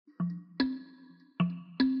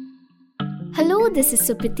Hello, this is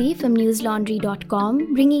Supriti from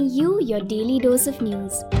newslaundry.com, bringing you your daily dose of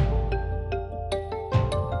news.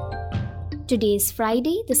 Today is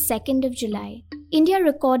Friday, the 2nd of July. India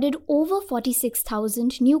recorded over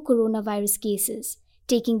 46,000 new coronavirus cases,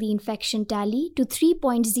 taking the infection tally to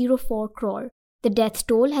 3.04 crore. The death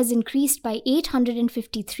toll has increased by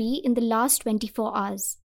 853 in the last 24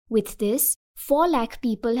 hours. With this, 4 lakh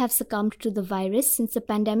people have succumbed to the virus since the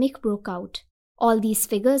pandemic broke out. All these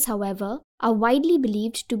figures, however, are widely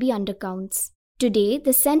believed to be undercounts. Today,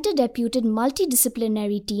 the centre deputed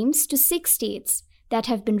multidisciplinary teams to 6 states that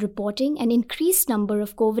have been reporting an increased number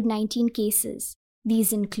of COVID-19 cases.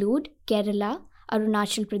 These include Kerala,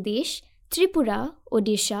 Arunachal Pradesh, Tripura,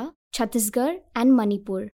 Odisha, Chhattisgarh, and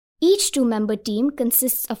Manipur. Each 2-member team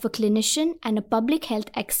consists of a clinician and a public health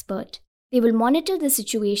expert. They will monitor the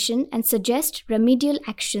situation and suggest remedial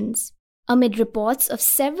actions. Amid reports of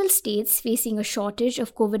several states facing a shortage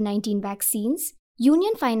of COVID-19 vaccines,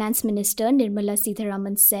 Union Finance Minister Nirmala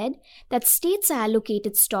Sitharaman said that states are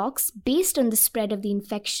allocated stocks based on the spread of the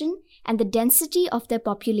infection and the density of their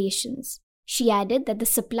populations. She added that the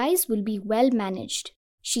supplies will be well managed.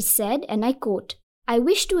 She said, and I quote, "I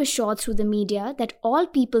wish to assure through the media that all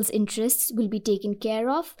people's interests will be taken care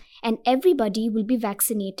of and everybody will be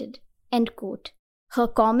vaccinated." End quote. Her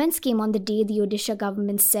comments came on the day the Odisha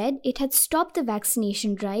government said it had stopped the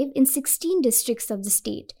vaccination drive in 16 districts of the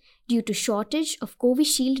state due to shortage of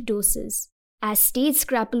Covishield doses. As states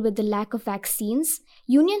grapple with the lack of vaccines,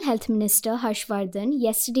 Union Health Minister Harshvardhan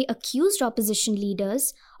yesterday accused opposition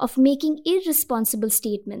leaders of making irresponsible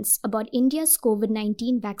statements about India's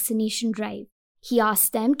COVID-19 vaccination drive. He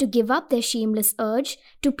asked them to give up their shameless urge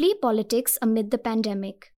to play politics amid the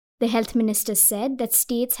pandemic. The health minister said that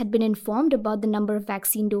states had been informed about the number of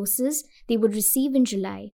vaccine doses they would receive in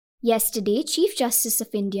July. Yesterday, Chief Justice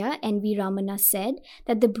of India N.V. Ramana said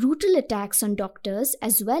that the brutal attacks on doctors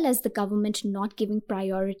as well as the government not giving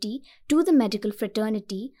priority to the medical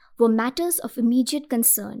fraternity were matters of immediate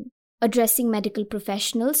concern. Addressing medical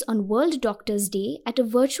professionals on World Doctors' Day at a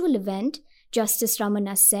virtual event, Justice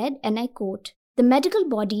Ramana said, and I quote, "The medical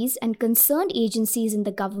bodies and concerned agencies in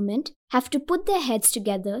the government have to put their heads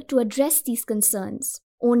together to address these concerns.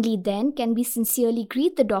 Only then can we sincerely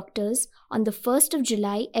greet the doctors on the 1st of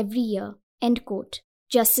July every year." End quote.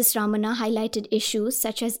 Justice Ramana highlighted issues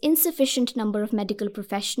such as insufficient number of medical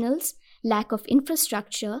professionals, lack of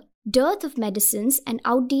infrastructure, dearth of medicines, and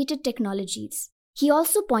outdated technologies. He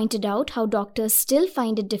also pointed out how doctors still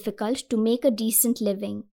find it difficult to make a decent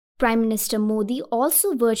living. Prime Minister Modi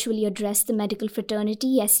also virtually addressed the medical fraternity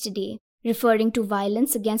yesterday. Referring to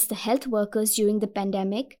violence against the health workers during the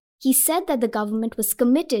pandemic, he said that the government was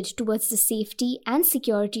committed towards the safety and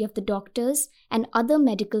security of the doctors and other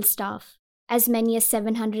medical staff. As many as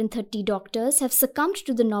 730 doctors have succumbed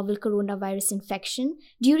to the novel coronavirus infection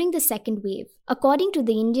during the second wave, according to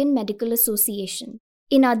the Indian Medical Association.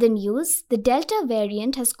 In other news, the Delta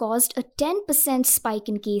variant has caused a 10% spike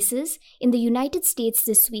in cases in the United States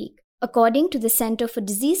this week, according to the Center for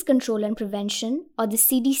Disease Control and Prevention, or the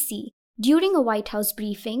CDC. During a White House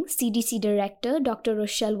briefing, CDC Director Dr.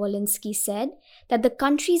 Rochelle Walensky said that the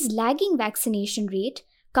country's lagging vaccination rate,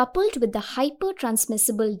 coupled with the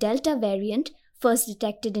hyper-transmissible Delta variant first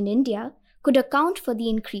detected in India, could account for the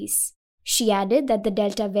increase. She added that the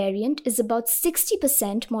Delta variant is about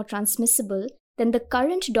 60% more transmissible than the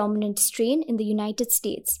current dominant strain in the United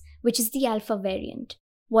States, which is the Alpha variant.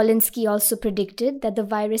 Walensky also predicted that the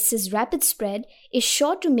virus's rapid spread is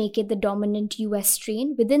sure to make it the dominant US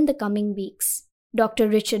strain within the coming weeks. Dr.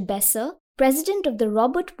 Richard Besser, president of the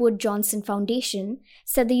Robert Wood Johnson Foundation,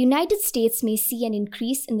 said the United States may see an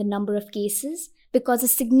increase in the number of cases because a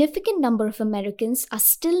significant number of Americans are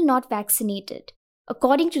still not vaccinated.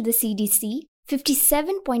 According to the CDC,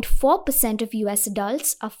 57.4% of US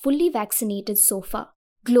adults are fully vaccinated so far.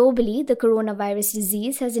 Globally, the coronavirus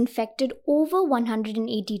disease has infected over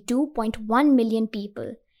 182.1 million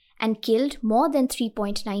people and killed more than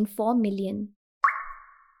 3.94 million.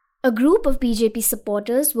 A group of BJP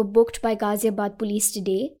supporters were booked by Ghaziabad police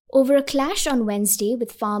today over a clash on Wednesday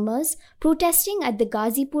with farmers protesting at the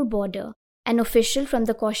Ghazipur border. An official from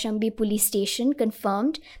the Kaushambi police station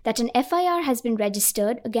confirmed that an FIR has been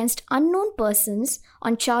registered against unknown persons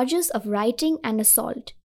on charges of rioting and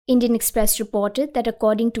assault. Indian Express reported that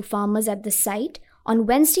according to farmers at the site, on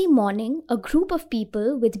Wednesday morning, a group of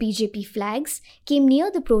people with BJP flags came near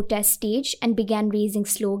the protest stage and began raising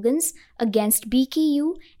slogans against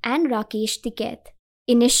BKU and Rakesh Tiketh.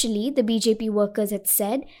 Initially, the BJP workers had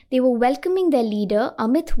said they were welcoming their leader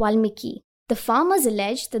Amit Valmiki. The farmers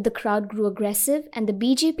alleged that the crowd grew aggressive and the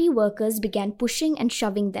BJP workers began pushing and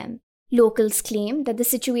shoving them. Locals claim that the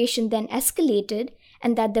situation then escalated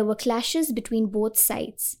and that there were clashes between both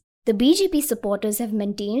sides. The BJP supporters have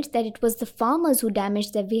maintained that it was the farmers who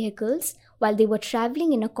damaged their vehicles while they were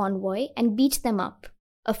travelling in a convoy and beat them up.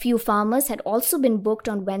 A few farmers had also been booked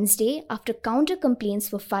on Wednesday after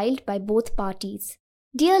counter-complaints were filed by both parties.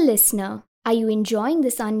 Dear listener, are you enjoying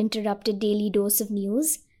this uninterrupted daily dose of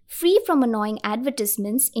news, free from annoying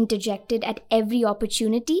advertisements interjected at every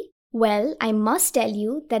opportunity? Well, I must tell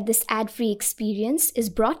you that this ad-free experience is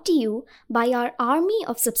brought to you by our army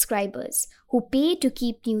of subscribers who pay to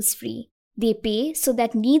keep news free. They pay so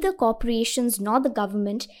that neither corporations nor the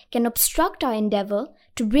government can obstruct our endeavor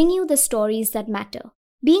to bring you the stories that matter.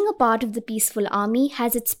 Being a part of the peaceful army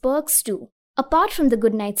has its perks too. Apart from the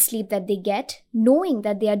good night's sleep that they get, knowing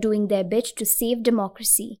that they are doing their bit to save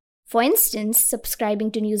democracy. For instance,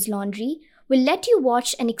 subscribing to News Laundry will let you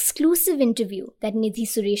watch an exclusive interview that Nidhi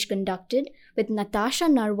Suresh conducted with Natasha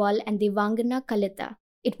Narwal and Devangana Kalita.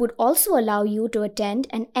 It would also allow you to attend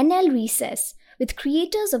an NL recess with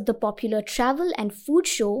creators of the popular travel and food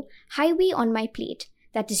show Highway on My Plate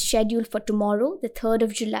that is scheduled for tomorrow, the 3rd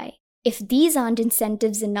of July. If these aren't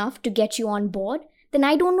incentives enough to get you on board, then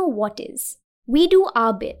I don't know what is. We do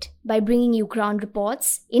our bit by bringing you ground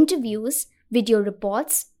reports, interviews, video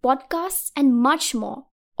reports, podcasts, and much more,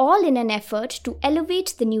 all in an effort to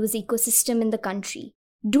elevate the news ecosystem in the country.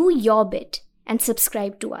 Do your bit and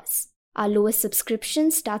subscribe to us. Our lowest subscription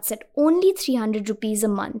starts at only 300 rupees a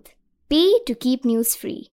month. Pay to keep news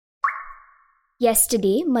free.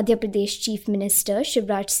 Yesterday, Madhya Pradesh Chief Minister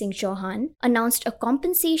Shivraj Singh Chauhan announced a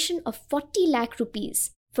compensation of 40 lakh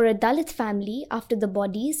rupees for a Dalit family after the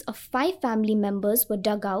bodies of 5 family members were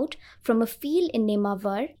dug out from a field in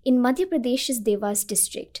Nemawar in Madhya Pradesh's Devas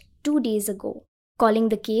district 2 days ago. Calling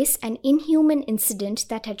the case an inhuman incident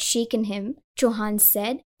that had shaken him, Chauhan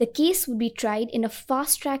said the case would be tried in a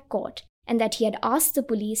fast-track court and that he had asked the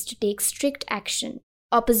police to take strict action.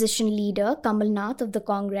 Opposition leader Kamal Nath of the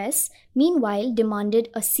Congress, meanwhile, demanded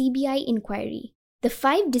a CBI inquiry. The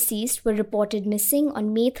 5 deceased were reported missing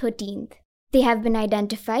on May 13th. They have been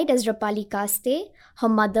identified as Rapali Kaste, her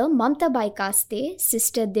mother Mamta Bai Kaste,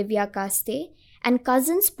 sister Divya Kaste, and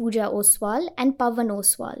cousins Pooja Oswal and Pavan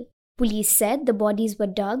Oswal. Police said the bodies were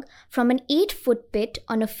dug from an 8-foot pit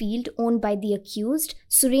on a field owned by the accused,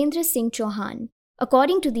 Surendra Singh Chauhan.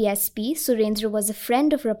 According to the SP, Surendra was a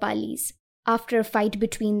friend of Rapali's. After a fight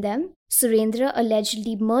between them, Surendra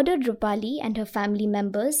allegedly murdered Rupali and her family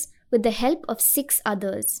members with the help of 6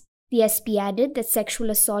 others. The SP added that sexual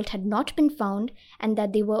assault had not been found and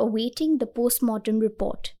that they were awaiting the post-mortem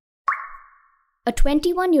report. A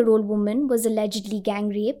 21-year-old woman was allegedly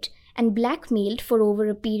gang-raped and blackmailed for over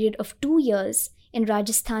a period of 2 years in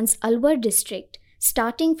Rajasthan's Alwar district,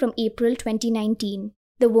 starting from April 2019.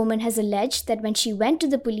 The woman has alleged that when she went to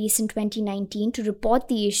the police in 2019 to report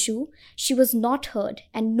the issue, she was not heard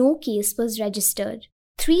and no case was registered.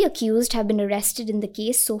 3 accused have been arrested in the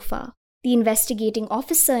case so far. The investigating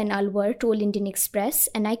officer in Alwar told Indian Express,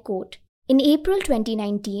 and I quote, "In April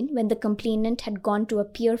 2019, when the complainant had gone to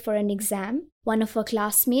appear for an exam, one of her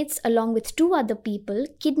classmates, along with 2 other people,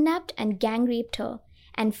 kidnapped and gang-raped her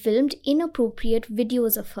and filmed inappropriate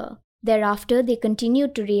videos of her. Thereafter, they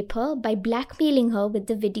continued to rape her by blackmailing her with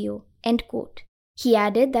the video." End quote. He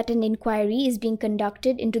added that an inquiry is being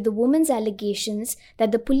conducted into the woman's allegations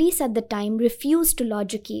that the police at the time refused to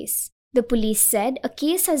lodge a case. The police said a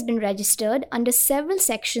case has been registered under several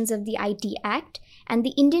sections of the IT Act and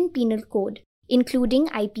the Indian Penal Code, including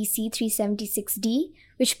IPC 376D,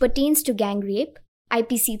 which pertains to gang rape,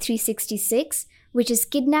 IPC 366, which is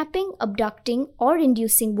kidnapping, abducting, or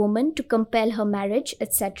inducing woman to compel her marriage,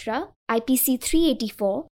 etc., IPC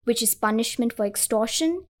 384, which is punishment for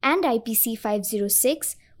extortion, and IPC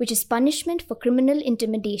 506, which is punishment for criminal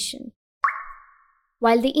intimidation.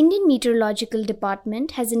 While the Indian Meteorological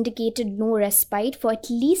Department has indicated no respite for at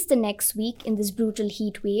least the next week in this brutal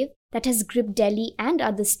heat wave that has gripped Delhi and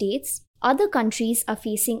other states, other countries are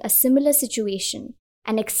facing a similar situation.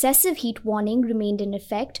 An excessive heat warning remained in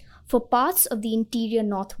effect for parts of the interior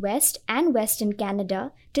northwest and western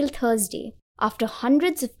Canada till Thursday, after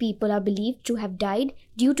hundreds of people are believed to have died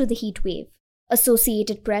due to the heat wave.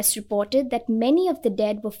 Associated Press reported that many of the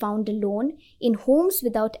dead were found alone in homes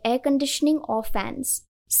without air conditioning or fans.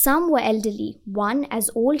 Some were elderly, one as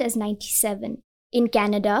old as 97. In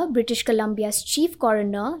Canada, British Columbia's Chief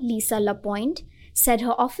Coroner, Lisa Lapointe, said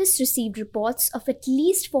her office received reports of at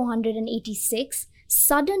least 486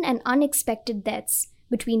 sudden and unexpected deaths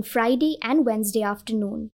between Friday and Wednesday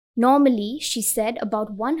afternoon. Normally, she said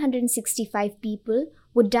about 165 people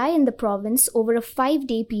would die in the province over a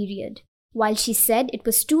 5-day period. While she said it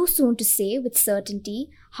was too soon to say with certainty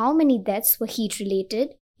how many deaths were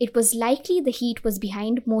heat-related, it was likely the heat was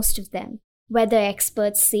behind most of them. Weather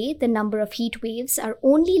experts say the number of heat waves are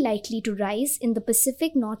only likely to rise in the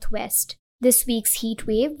Pacific Northwest. This week's heat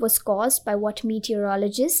wave was caused by what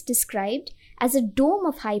meteorologists described as a dome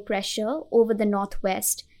of high pressure over the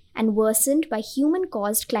Northwest and worsened by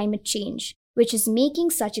human-caused climate change, which is making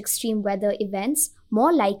such extreme weather events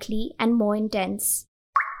more likely and more intense.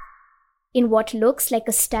 In what looks like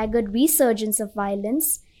a staggered resurgence of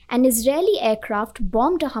violence, an Israeli aircraft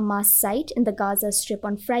bombed a Hamas site in the Gaza Strip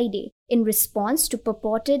on Friday in response to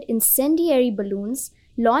purported incendiary balloons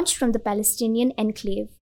launched from the Palestinian enclave.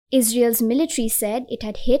 Israel's military said it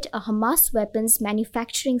had hit a Hamas weapons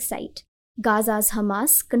manufacturing site. Gaza's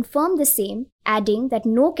Hamas confirmed the same, adding that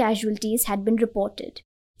no casualties had been reported.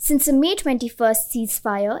 Since a May 21st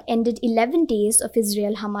ceasefire ended 11 days of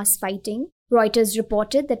Israel-Hamas fighting, Reuters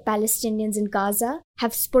reported that Palestinians in Gaza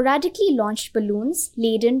have sporadically launched balloons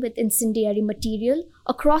laden with incendiary material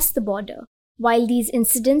across the border. While these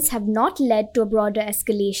incidents have not led to a broader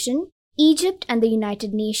escalation, Egypt and the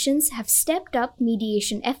United Nations have stepped up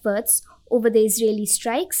mediation efforts over the Israeli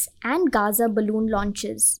strikes and Gaza balloon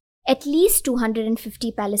launches. At least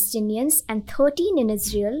 250 Palestinians and 13 in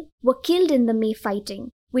Israel were killed in the May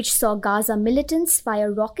fighting, which saw Gaza militants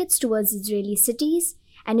fire rockets towards Israeli cities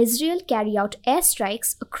and Israel carry out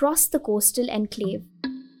airstrikes across the coastal enclave.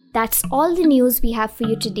 That's all the news we have for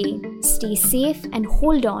you today. Stay safe and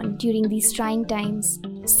hold on during these trying times.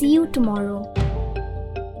 See you tomorrow.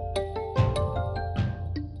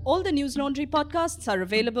 All the News Laundry podcasts are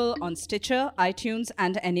available on Stitcher, iTunes,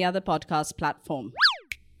 and any other podcast platform.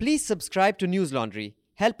 Please subscribe to News Laundry.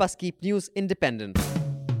 Help us keep news independent.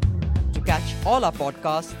 To catch all our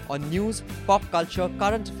podcasts on news, pop culture,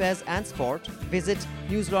 current affairs, and sport, visit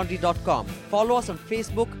newslaundry.com. Follow us on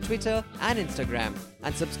Facebook, Twitter, and Instagram,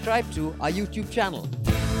 and subscribe to our YouTube channel.